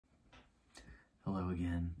Hello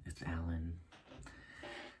again, it's Alan.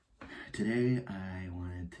 Today I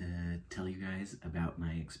wanted to tell you guys about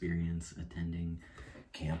my experience attending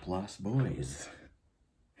Camp Lost Boys.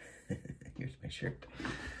 Here's my shirt.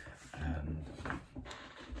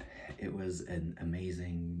 It was an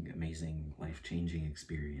amazing, life-changing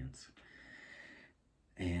experience.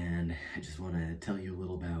 And I just want to tell you a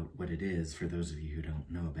little about what it is for those of you who don't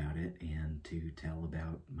know about it and to tell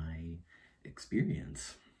about my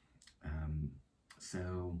experience.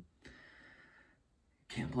 So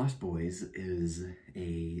Camp Lost Boys is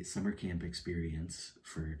a summer camp experience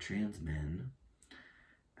for trans men.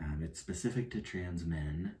 It's specific to trans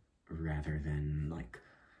men rather than like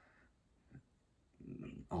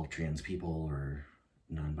all trans people or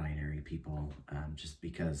non-binary people, just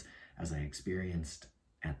because as I experienced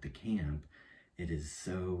at the camp, it is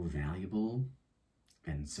so valuable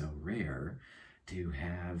and so rare to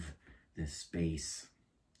have this space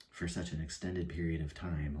for such an extended period of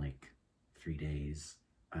time, like 3 days,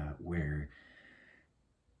 where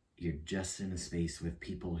you're just in a space with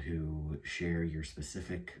people who share your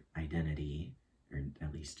specific identity, or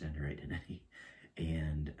at least gender identity,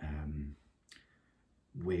 and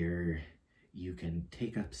where you can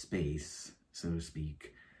take up space, so to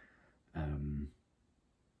speak, and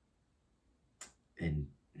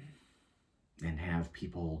have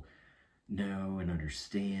people know and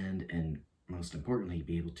understand, and most importantly,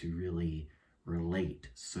 be able to really relate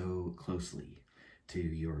so closely to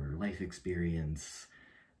your life experience,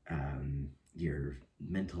 your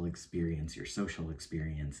mental experience, your social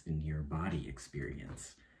experience, and your body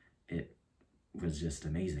experience. It was just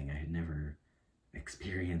amazing. I had never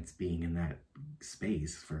experienced being in that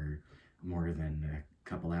space for more than a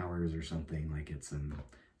couple hours or something, like it's some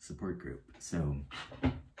support group. So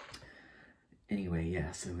anyway,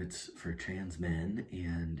 yeah, so it's for trans men,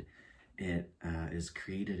 and it is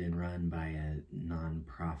created and run by a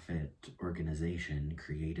non-profit organization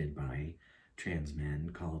created by trans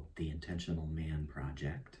men called the Intentional Man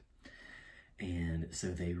Project. And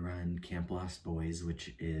so they run Camp Lost Boys,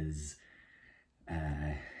 which is,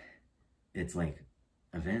 it's like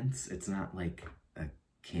events. It's not like a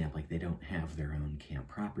camp, like they don't have their own camp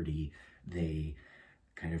property. They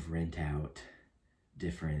kind of rent out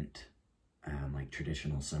different like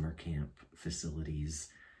traditional summer camp facilities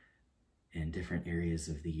in different areas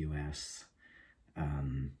of the US.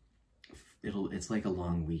 It's like a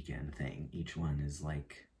long weekend thing. Each one is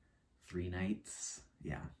like 3 nights.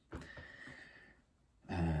 Yeah.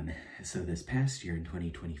 So this past year in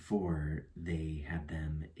 2024, they had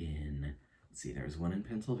them in, let's see, there was one in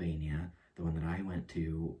Pennsylvania. The one that I went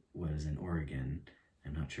to was in Oregon.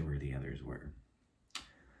 I'm not sure where the others were.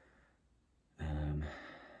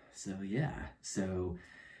 So yeah, so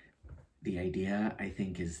the idea, I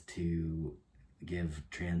think, is to give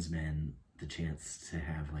trans men the chance to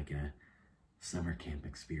have like a summer camp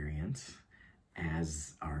experience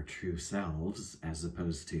as our true selves, as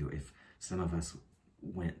opposed to if some of us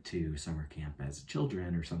went to summer camp as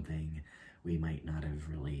children or something, we might not have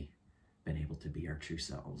really been able to be our true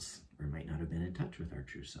selves, or might not have been in touch with our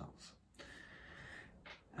true selves.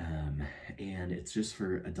 And it's just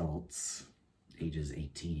for adults ages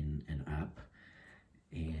 18 and up.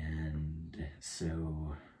 And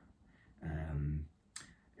so,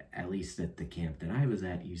 at least at the camp that I was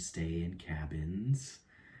at, you stay in cabins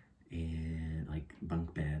and like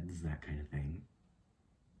bunk beds, that kind of thing.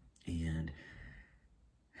 And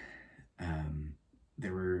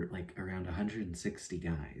there were like around 160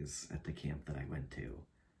 guys at the camp that I went to.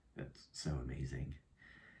 That's so amazing.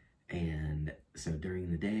 And so during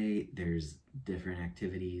the day, there's different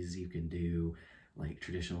activities you can do, like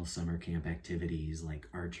traditional summer camp activities like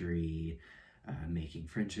archery, making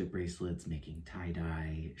friendship bracelets, making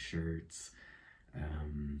tie-dye shirts.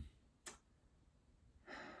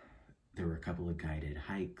 There were a couple of guided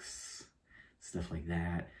hikes, stuff like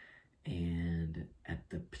that. And at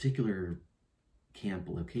the particular camp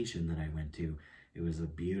location that I went to, it was a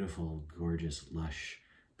beautiful, gorgeous, lush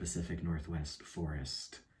Pacific Northwest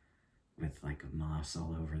forest with like moss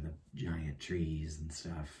all over the giant trees and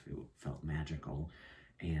stuff. It felt magical.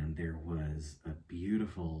 And there was a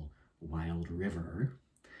beautiful wild river.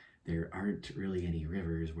 There aren't really any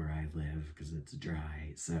rivers where I live because it's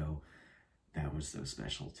dry, so that was so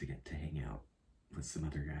special to get to hang out with some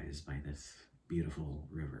other guys by this beautiful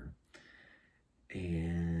river.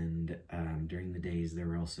 And during the days, there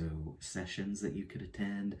were also sessions that you could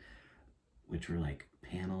attend, which were like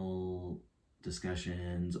panel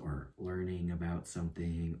discussions or learning about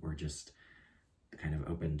something, or just kind of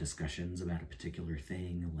open discussions about a particular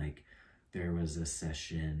thing. Like there was a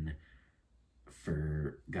session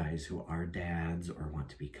for guys who are dads or want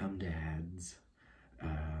to become dads,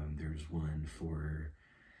 There's one for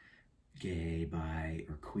gay, bi,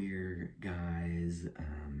 or queer guys.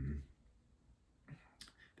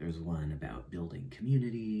 There's one about building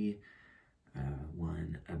community,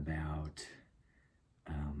 one about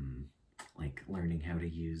like learning how to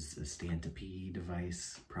use a stand-to-pee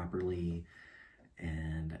device properly,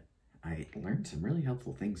 and I learned some really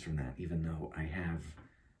helpful things from that, even though I have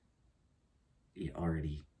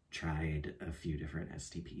already tried a few different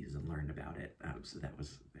STPs and learned about it, so that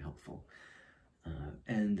was helpful.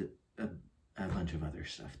 And a bunch of other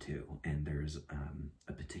stuff too. And there's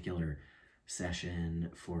a particular session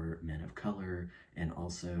for men of color, and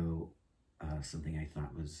also something I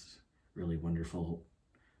thought was really wonderful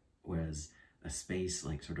was a space,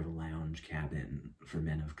 like sort of a lounge cabin for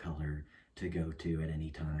men of color to go to at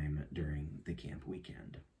any time during the camp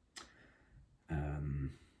weekend.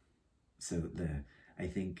 So I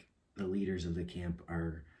think the leaders of the camp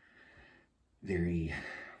are very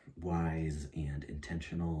wise and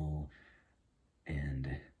intentional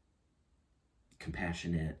and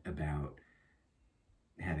compassionate about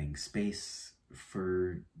having space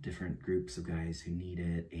for different groups of guys who need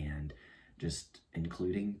it, and just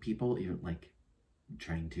including people, even like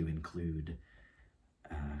trying to include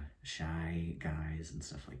shy guys and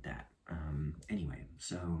stuff like that. Anyway,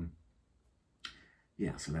 so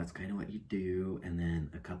yeah, so that's kind of what you do. And then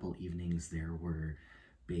a couple evenings there were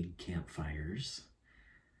big campfires,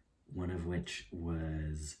 one of which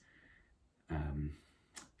was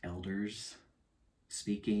elders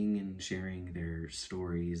speaking and sharing their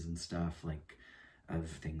stories and stuff, like of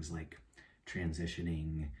things like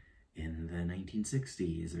transitioning in the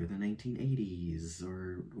 1960s or the 1980s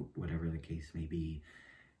or whatever the case may be,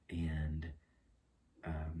 and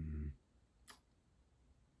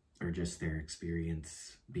or just their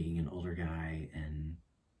experience being an older guy and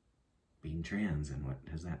being trans, and what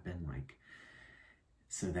has that been like.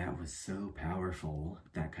 So that was so powerful.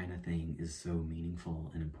 That kind of thing is so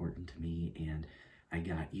meaningful and important to me, and I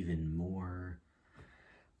got even more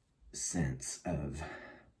sense of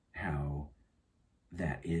how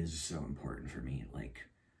that is so important for me, like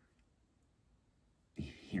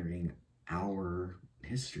hearing our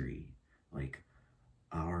history,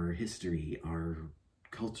 our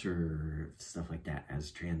culture, stuff like that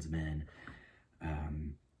as trans men.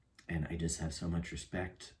 And I just have so much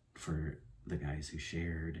respect for the guys who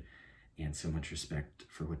shared, and so much respect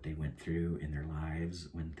for what they went through in their lives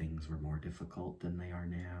when things were more difficult than they are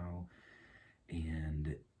now.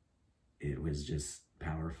 And it was just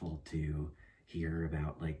powerful to hear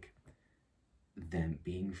about like them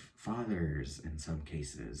being fathers in some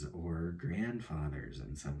cases, or grandfathers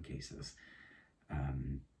in some cases.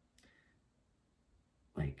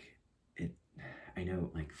 I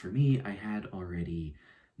know, like, for me, I had already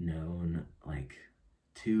known like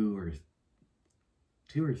two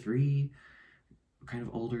or three kind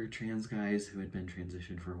of older trans guys who had been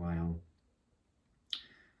transitioned for a while,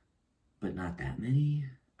 but not that many.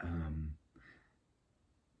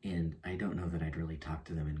 And I don't know that I'd really talked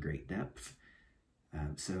to them in great depth.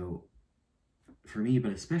 So for me,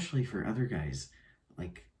 but especially for other guys,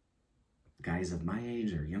 like guys of my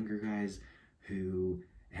age or younger guys who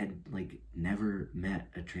had like never met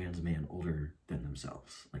a trans man older than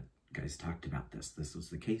themselves. Like, guys talked about this. This was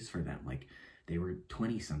the case for them. Like, they were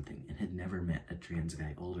 20 something and had never met a trans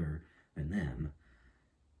guy older than them.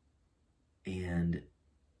 And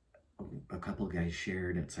a couple guys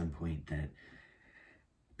shared at some point that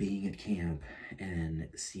being at camp and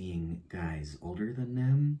seeing guys older than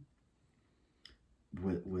them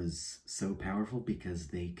was so powerful, because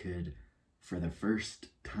they could, for the first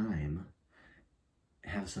time,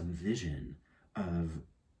 have some vision of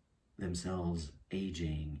themselves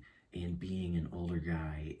aging and being an older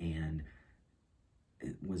guy, and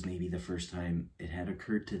it was maybe the first time it had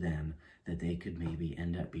occurred to them that they could maybe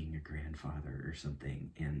end up being a grandfather or something.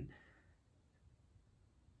 And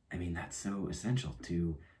I mean, that's so essential,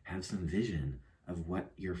 to have some vision of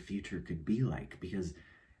what your future could be like, because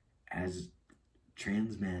as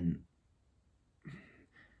trans men,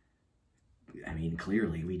 I mean,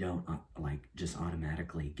 clearly we don't like just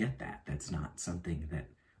automatically get that. That's not something that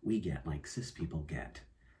we get like cis people get.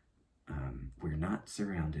 We're not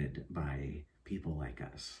surrounded by people like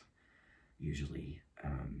us usually.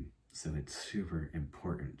 So it's super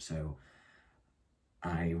important. So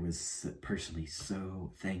I was personally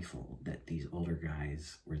so thankful that these older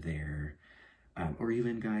guys were there, or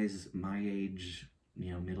even guys my age,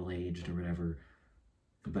 you know, middle-aged or whatever,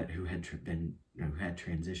 but who had had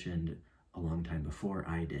transitioned a long time before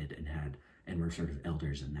I did, and were sort of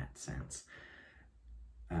elders in that sense.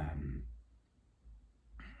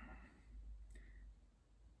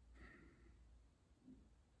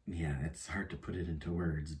 yeah, it's hard to put it into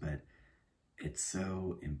words, but it's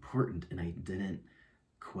so important, and I didn't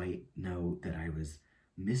quite know that I was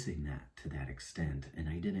missing that to that extent, and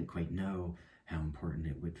I didn't quite know how important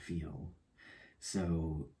it would feel.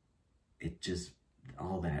 So it just,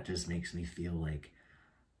 all that just makes me feel like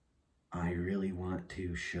I really want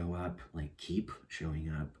to show up, like keep showing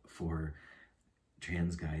up for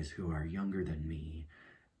trans guys who are younger than me,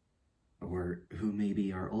 or who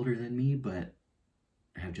maybe are older than me but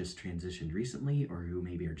have just transitioned recently, or who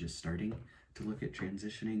maybe are just starting to look at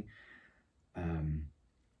transitioning.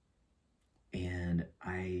 And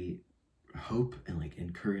I hope and like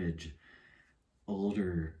encourage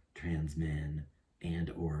older trans men and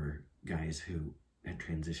or guys who had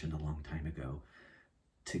transitioned a long time ago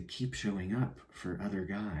to keep showing up for other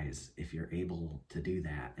guys if you're able to do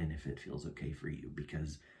that and if it feels okay for you,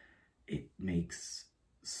 because it makes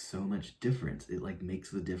so much difference. It like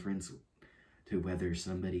makes the difference to whether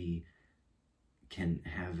somebody can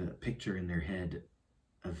have a picture in their head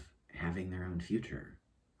of having their own future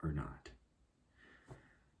or not.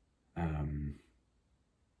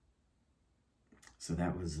 So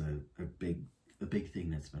that was a big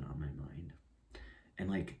thing that's been on my mind.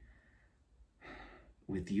 And like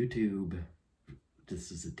with YouTube,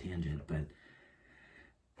 this is a tangent, but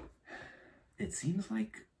it seems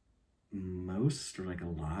like most, or like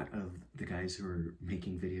a lot of the guys who are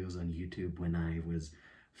making videos on YouTube when I was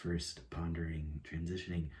first pondering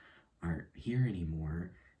transitioning aren't here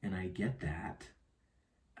anymore. And I get that.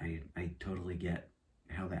 I totally get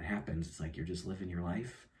how that happens. It's like you're just living your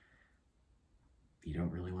life. You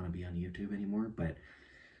don't really want to be on YouTube anymore, but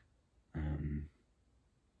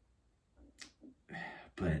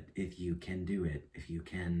if you can do it, if you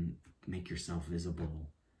can make yourself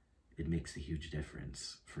visible, it makes a huge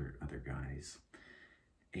difference for other guys.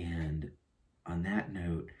 And on that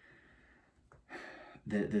note,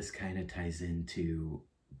 this kind of ties into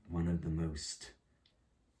one of the most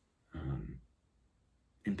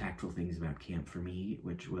impactful things about camp for me,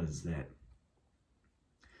 which was that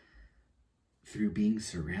through being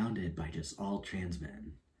surrounded by just all trans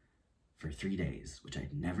men for 3 days, which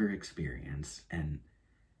I'd never experienced, and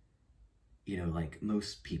you know, like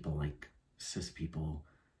most people, like cis people,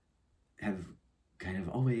 have kind of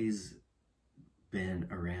always been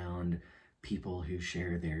around people who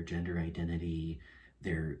share their gender identity,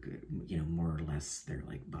 their, you know, more or less their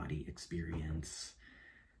like body experience,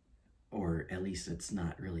 or at least it's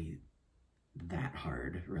not really that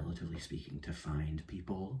hard, relatively speaking, to find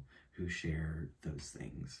people who share those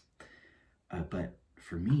things. But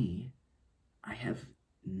for me, I have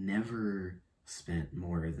never spent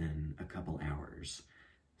more than a couple hours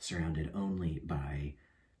surrounded only by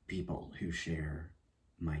people who share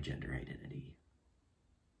my gender identity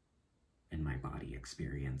and my body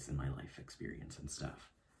experience and my life experience and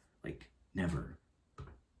stuff. Like, never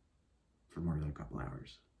for more than a couple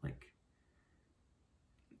hours. Like,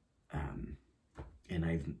 and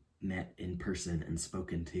I've met in person and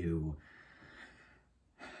spoken to,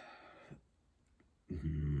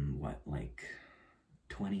 like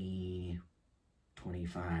 20,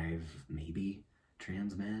 25, maybe,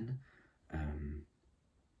 trans men,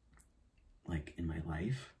 like, in my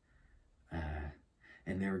life.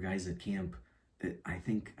 And there were guys at camp that I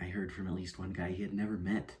think I heard from at least one guy, he had never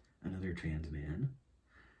met another trans man.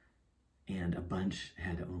 And a bunch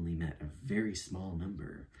had only met a very small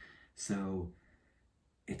number. So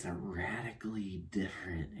it's a radically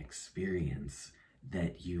different experience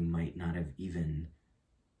that you might not have even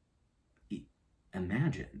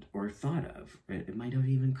imagined or thought of. It might have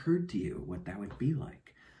even occurred to you what that would be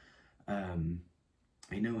like.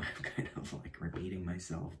 I know I'm kind of like repeating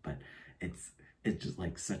myself, but it's just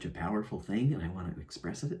like such a powerful thing and I want to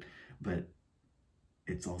express it, but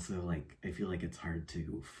it's also like, I feel like it's hard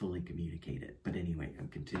to fully communicate it. But anyway, I'm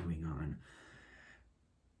continuing on.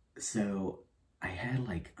 So I had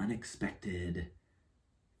like unexpected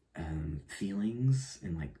feelings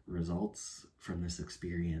and like results from this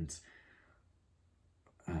experience.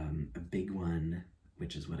 A big one,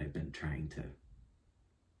 which is what I've been trying to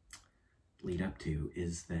lead up to,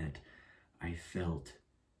 is that I felt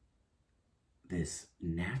this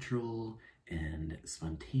natural and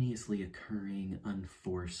spontaneously occurring,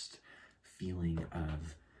 unforced feeling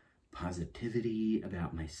of positivity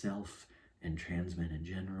about myself and trans men in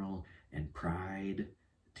general, and pride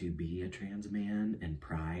to be a trans man, and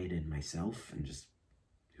pride in myself and just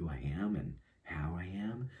who I am and how I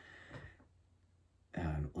am.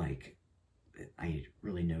 Like, I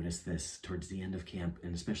really noticed this towards the end of camp,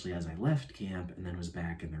 and especially as I left camp and then was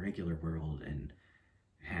back in the regular world and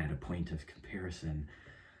had a point of comparison.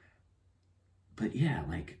 But yeah,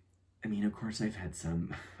 like, I mean, of course, I've had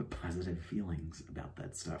some positive feelings about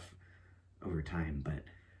that stuff over time, but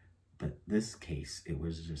this case, it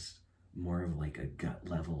was just more of like a gut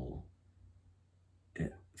level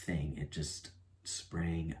thing. It just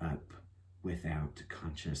sprang up without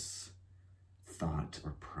conscious thought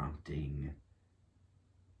or prompting.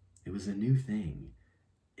 It was a new thing.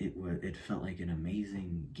 It felt like an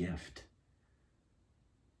amazing gift.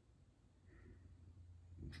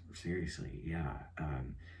 Seriously, yeah.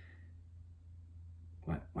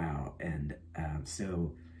 Wow. And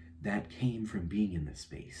so that came from being in this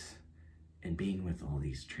space and being with all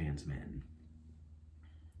these trans men.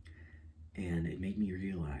 And it made me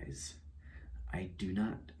realize I do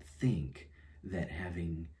not think that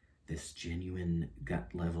having this genuine gut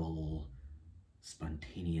level,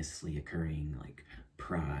 spontaneously occurring like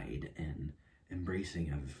pride and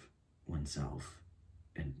embracing of oneself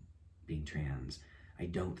and being trans, I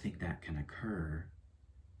don't think that can occur,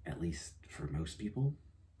 at least for most people,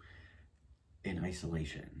 in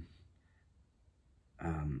isolation.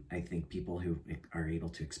 I think people who are able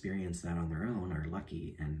to experience that on their own are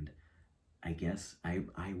lucky, and I guess,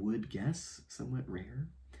 I would guess, somewhat rare.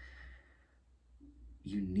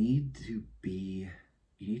 You need to be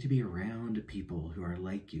around people who are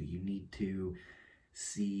like you. You need to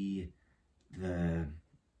see the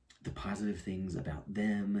positive things about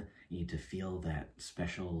them. You need to feel that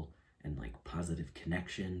special and like positive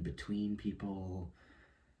connection between people.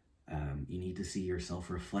 You need to see yourself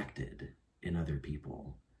reflected in other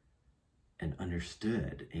people and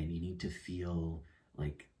understood, and you need to feel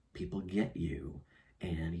like people get you,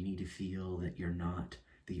 and you need to feel that you're not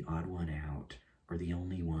the odd one out or the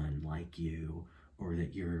only one like you, or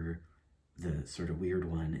that you're the sort of weird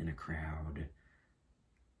one in a crowd.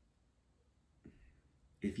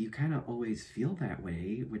 If you kind of always feel that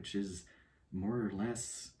way, which is more or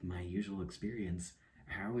less my usual experience,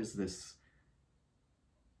 how is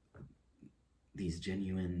these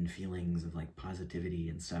genuine feelings of like positivity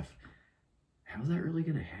and stuff, how's that really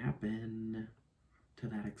gonna happen to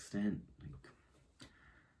that extent?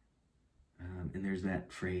 And there's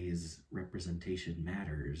that phrase, representation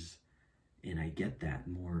matters, and I get that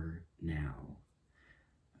more now.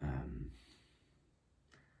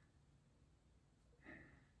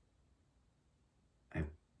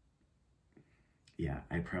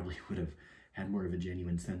 I probably would have had more of a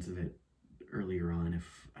genuine sense of it earlier on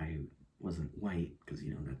if I wasn't white, because,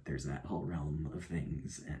 you know, that there's that whole realm of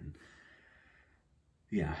things, and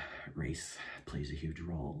yeah, race plays a huge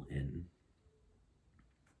role in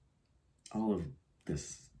all of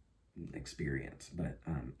this experience. But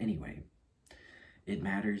anyway, it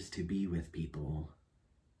matters to be with people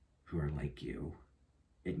who are like you.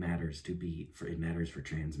 It matters for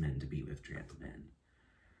trans men to be with trans men.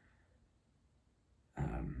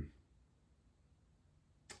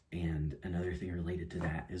 And another thing related to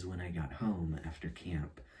that is when I got home after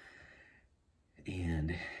camp,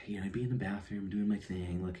 and, you know, I'd be in the bathroom doing my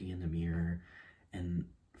thing, looking in the mirror, and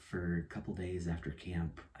for a couple days after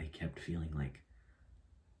camp, I kept feeling like,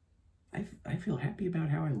 I feel happy about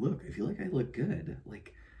how I look. I feel like I look good.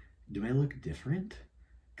 Like, do I look different?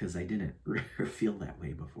 Because I didn't feel that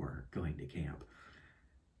way before going to camp.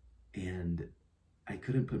 And I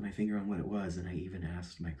couldn't put my finger on what it was, and I even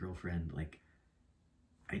asked my girlfriend, like,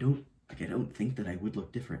 I don't think that I would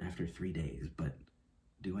look different after 3 days, but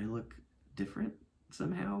do I look different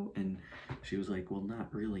somehow? And she was like, well,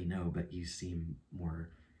 not really, no, but you seem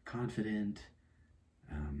more confident,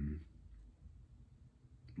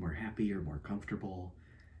 more happy or more comfortable.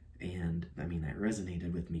 And I mean, that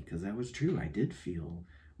resonated with me, because that was true. I did feel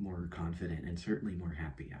more confident and certainly more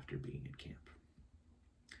happy after being in camp.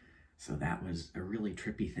 So that was a really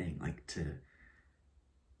trippy thing, like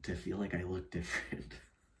to feel like I look different.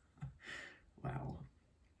 Wow.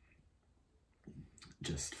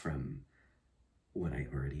 Just from what I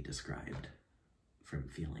already described, from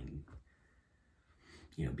feeling,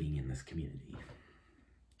 you know, being in this community.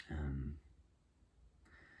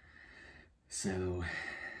 So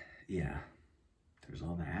yeah, there's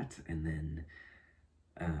all that. And then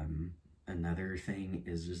another thing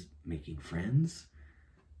is just making friends.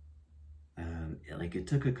 Like, it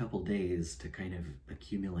took a couple days to kind of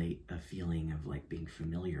accumulate a feeling of like being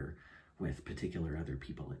familiar with particular other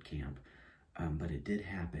people at camp. But it did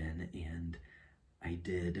happen, and I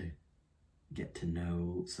did get to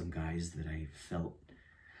know some guys that I felt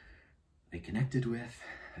I connected with,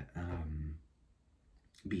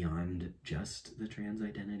 beyond just the trans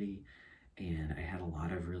identity. And I had a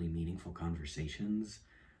lot of really meaningful conversations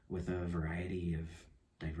with a variety of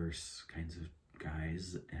diverse kinds of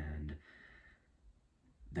guys, and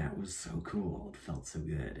that was so cool. It felt so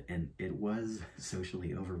good. And it was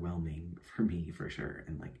socially overwhelming for me, for sure.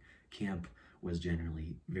 And like camp was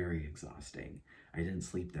generally very exhausting. I didn't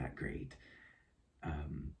sleep that great.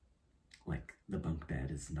 Like the bunk bed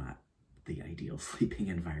is not the ideal sleeping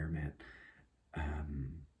environment.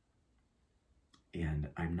 And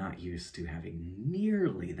I'm not used to having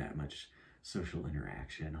nearly that much social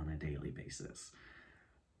interaction on a daily basis.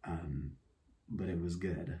 But it was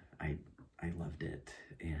good. I loved it,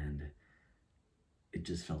 and it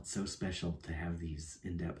just felt so special to have these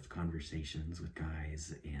in-depth conversations with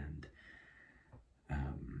guys, and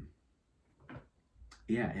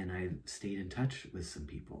yeah, and I've stayed in touch with some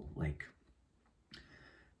people. Like,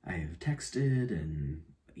 I've texted and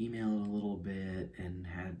emailed a little bit and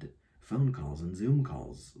had phone calls and Zoom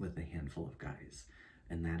calls with a handful of guys,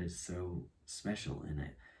 and that is so special, and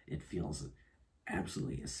it feels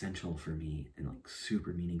absolutely essential for me and like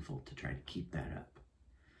super meaningful to try to keep that up.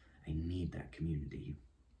 I need that community.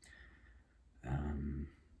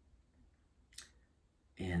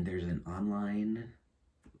 And there's an online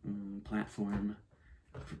platform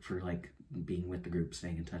for like being with the group,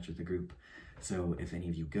 staying in touch with the group. So if any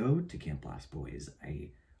of you go to Camp Lost Boys, I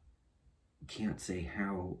can't say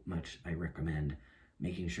how much I recommend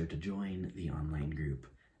making sure to join the online group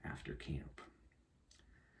after camp.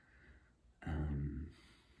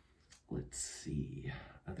 Let's see,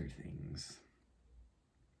 other things.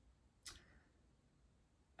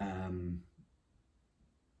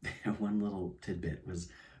 One little tidbit was,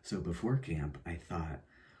 so before camp, I thought,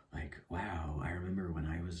 like, wow, I remember when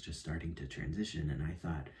I was just starting to transition, and I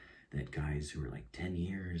thought that guys who were like 10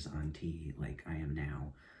 years on T, like I am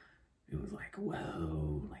now, it was like,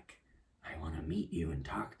 whoa, like, I want to meet you and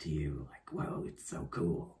talk to you, like, whoa, it's so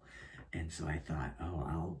cool. And so I thought, oh,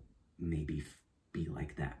 I'll maybe be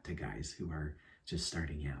like that to guys who are just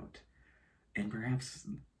starting out. And perhaps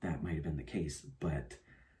that might have been the case, but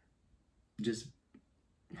just,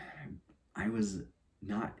 I was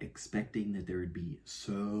not expecting that there would be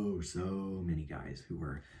so many guys who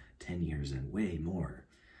were 10 years and way more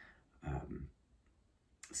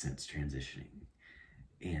since transitioning.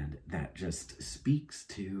 And that just speaks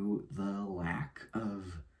to the lack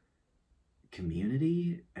of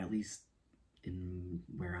community, at least in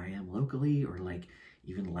where I am locally, or like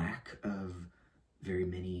even lack of very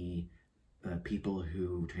many people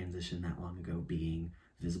who transitioned that long ago being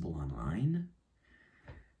visible online.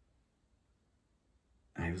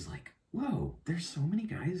 I was like, whoa, there's so many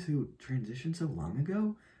guys who transitioned so long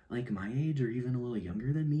ago, like my age or even a little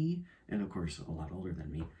younger than me, and of course a lot older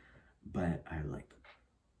than me. But I was like,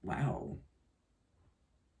 wow.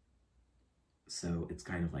 So it's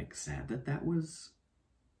kind of like sad that that was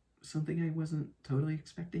something I wasn't totally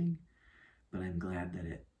expecting, but I'm glad that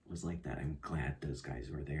it was like that. I'm glad those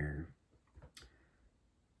guys were there.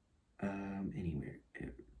 Anyway,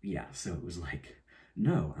 yeah, so it was like,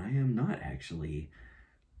 no, I am not actually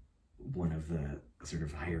one of the sort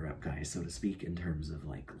of higher up guys, so to speak, in terms of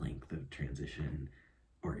like length of transition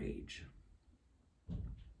or age.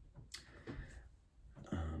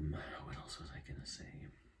 What else was I gonna say?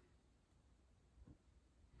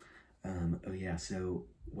 Oh yeah, so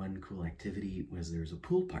one cool activity was there was a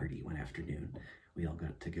pool party one afternoon. We all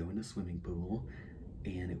got to go in a swimming pool,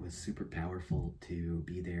 and it was super powerful to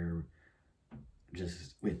be there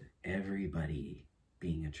just with everybody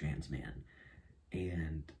being a trans man,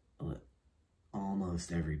 and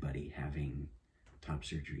almost everybody having top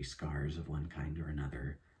surgery scars of one kind or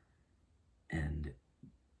another, and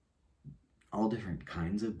all different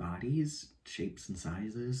kinds of bodies, shapes and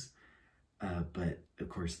sizes, but of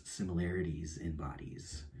course similarities in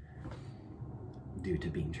bodies due to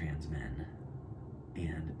being trans men.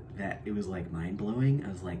 And that, it was like mind-blowing. I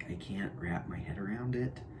was like, I can't wrap my head around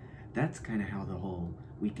it. That's kind of how the whole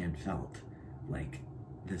weekend felt. Like,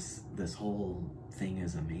 this whole thing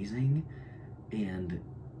is amazing, and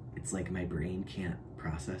it's like my brain can't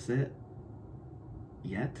process it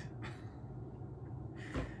yet.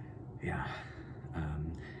 Yeah.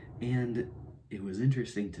 And it was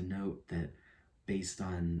interesting to note that based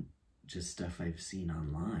on just stuff I've seen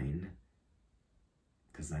online,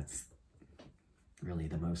 because that's really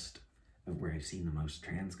the most of where I've seen the most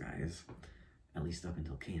trans guys, at least up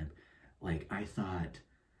until camp, like I thought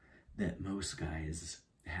that most guys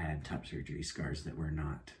had top surgery scars that were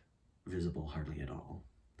not visible hardly at all.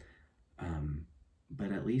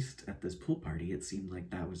 But at least at this pool party, it seemed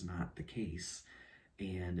like that was not the case.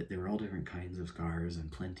 And there were all different kinds of scars and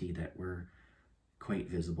plenty that were quite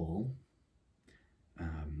visible.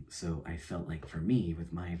 So I felt like for me,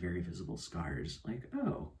 with my very visible scars, like,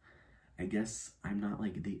 oh, I guess I'm not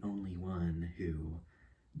like the only one who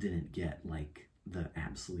didn't get like the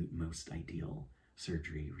absolute most ideal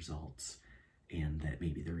surgery results, and that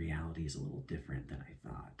maybe the reality is a little different than I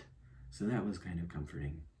thought. So that was kind of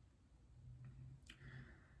comforting.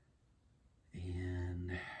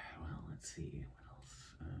 And, well, let's see, what else?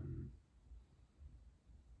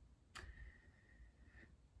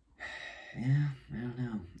 Yeah, I don't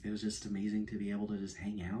know. It was just amazing to be able to just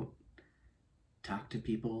hang out, talk to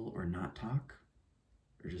people or not talk,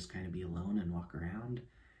 or just kind of be alone and walk around,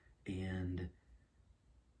 and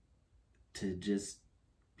to just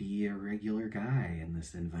be a regular guy in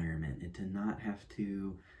this environment, and to not have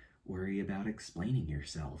to worry about explaining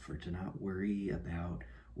yourself, or to not worry about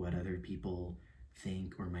what other people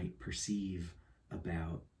think or might perceive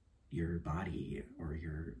about your body or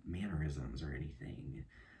your mannerisms or anything.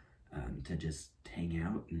 To just hang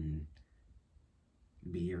out and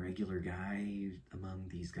be a regular guy among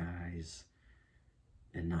these guys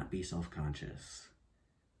and not be self-conscious.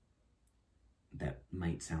 That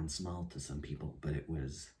might sound small to some people, but it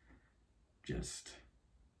was just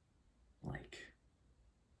like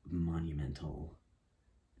monumental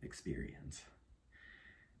experience.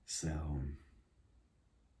 So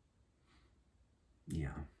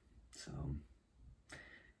yeah, so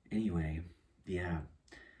anyway, yeah,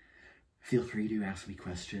 feel free to ask me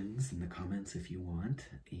questions in the comments if you want,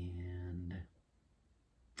 and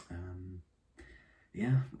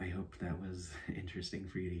yeah, I hope that was interesting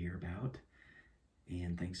for you to hear about,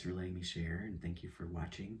 and thanks for letting me share, and thank you for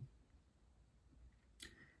watching,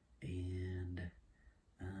 and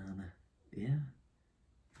yeah,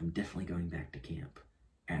 I'm definitely going back to camp.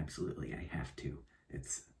 Absolutely, I have to.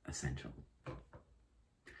 It's essential.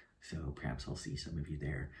 So perhaps I'll see some of you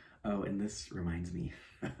there. Oh, and this reminds me,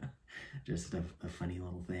 just a funny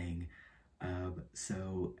little thing.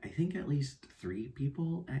 So I think at least 3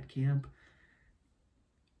 people at camp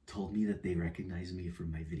told me that they recognized me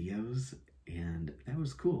from my videos, and that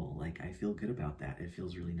was cool. Like, I feel good about that. It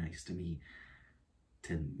feels really nice to me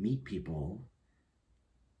to meet people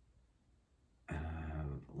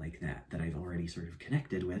like that I've already sort of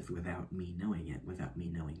connected with without me knowing it, without me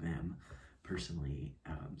knowing them personally.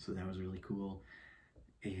 So that was really cool.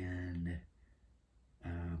 And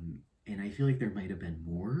I feel like there might have been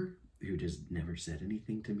more who just never said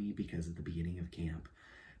anything to me, because at the beginning of camp,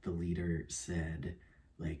 the leader said,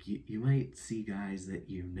 like, you might see guys that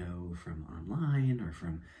you know from online or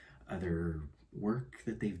from other work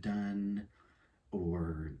that they've done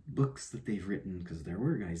or books that they've written, because there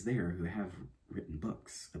were guys there who have written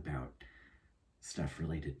books about stuff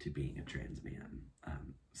related to being a trans man,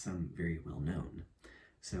 some very well known.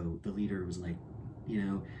 So the leader was like, you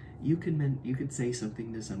know, you could say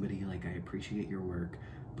something to somebody like, I appreciate your work,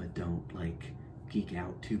 but don't like geek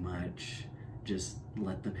out too much. Just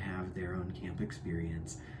let them have their own camp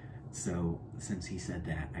experience. So since he said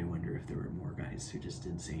that, I wonder if there were more guys who just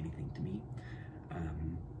didn't say anything to me.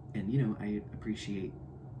 And you know, I appreciate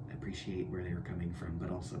where they were coming from, but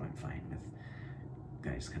also I'm fine with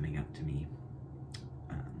guys coming up to me.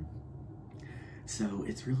 So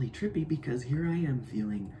it's really trippy, because here I am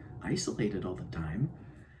feeling isolated all the time,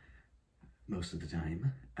 most of the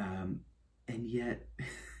time, and yet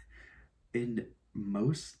in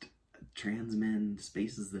most trans men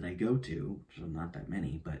spaces that I go to, which are not that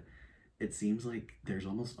many, but it seems like there's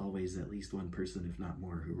almost always at least one person, if not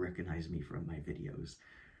more, who recognize me from my videos,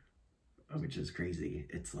 which is crazy.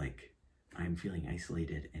 It's like I'm feeling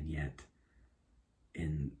isolated, and yet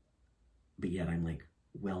I'm like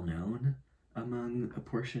well known among a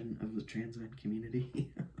portion of the trans men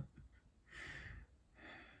community.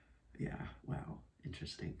 Yeah, wow,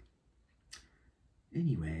 interesting.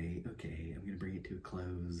 Anyway, okay, I'm gonna bring it to a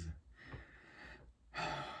close.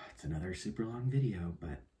 It's another super long video,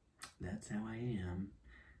 but that's how I am.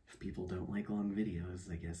 If people don't like long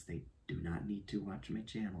videos, I guess they do not need to watch my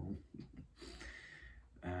channel.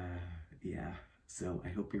 Yeah, so I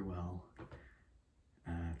hope you're well.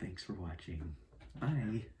 Thanks for watching.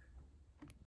 Bye.